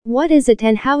What is it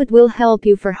and how it will help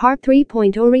you for HARP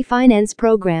 3.0 refinance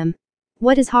program?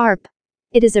 What is HARP?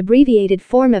 It is abbreviated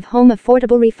form of Home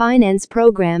Affordable Refinance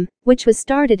Program, which was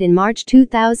started in March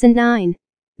 2009.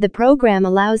 The program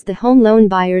allows the home loan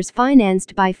buyers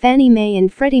financed by Fannie Mae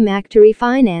and Freddie Mac to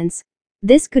refinance.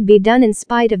 This could be done in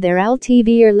spite of their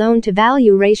LTV or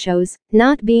loan-to-value ratios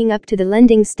not being up to the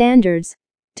lending standards.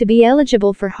 To be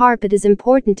eligible for HARP, it is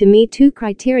important to meet two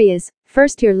criteria.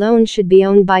 First, your loan should be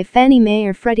owned by Fannie Mae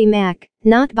or Freddie Mac,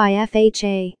 not by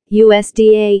FHA,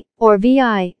 USDA, or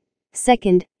VI.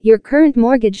 Second, your current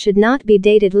mortgage should not be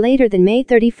dated later than May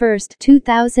 31,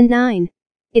 2009.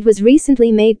 It was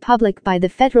recently made public by the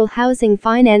Federal Housing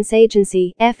Finance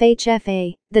Agency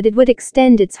 (FHFA) that it would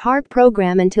extend its HARP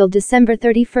program until December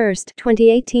 31,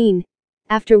 2018,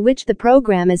 after which the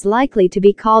program is likely to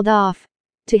be called off.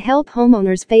 To help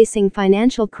homeowners facing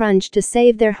financial crunch to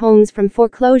save their homes from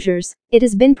foreclosures, it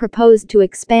has been proposed to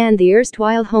expand the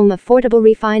erstwhile Home Affordable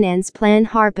Refinance Plan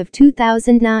HARP of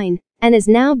 2009, and is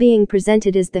now being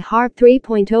presented as the HARP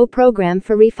 3.0 program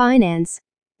for refinance.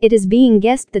 It is being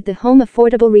guessed that the Home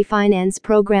Affordable Refinance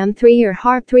Program 3 or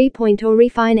HARP 3.0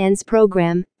 refinance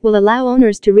program will allow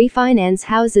owners to refinance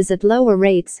houses at lower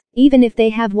rates, even if they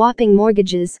have whopping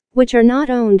mortgages, which are not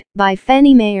owned by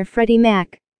Fannie Mae or Freddie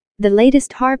Mac. The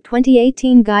latest HARP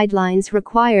 2018 guidelines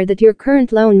require that your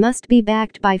current loan must be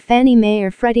backed by Fannie Mae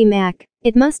or Freddie Mac.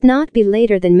 It must not be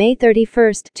later than May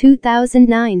 31,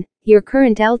 2009. Your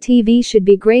current LTV should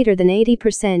be greater than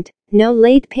 80%, no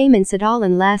late payments at all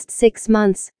in last 6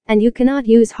 months, and you cannot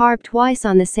use HARP twice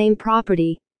on the same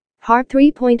property. HARP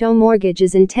 3.0 mortgage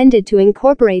is intended to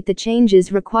incorporate the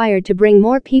changes required to bring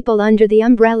more people under the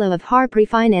umbrella of HARP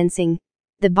refinancing.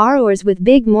 The borrowers with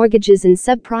big mortgages and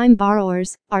subprime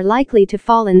borrowers are likely to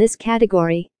fall in this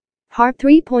category. HARP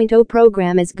 3.0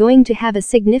 program is going to have a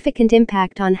significant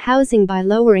impact on housing by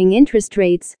lowering interest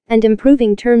rates and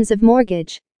improving terms of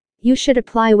mortgage. You should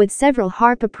apply with several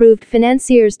HARP-approved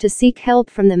financiers to seek help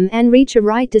from them and reach a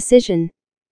right decision.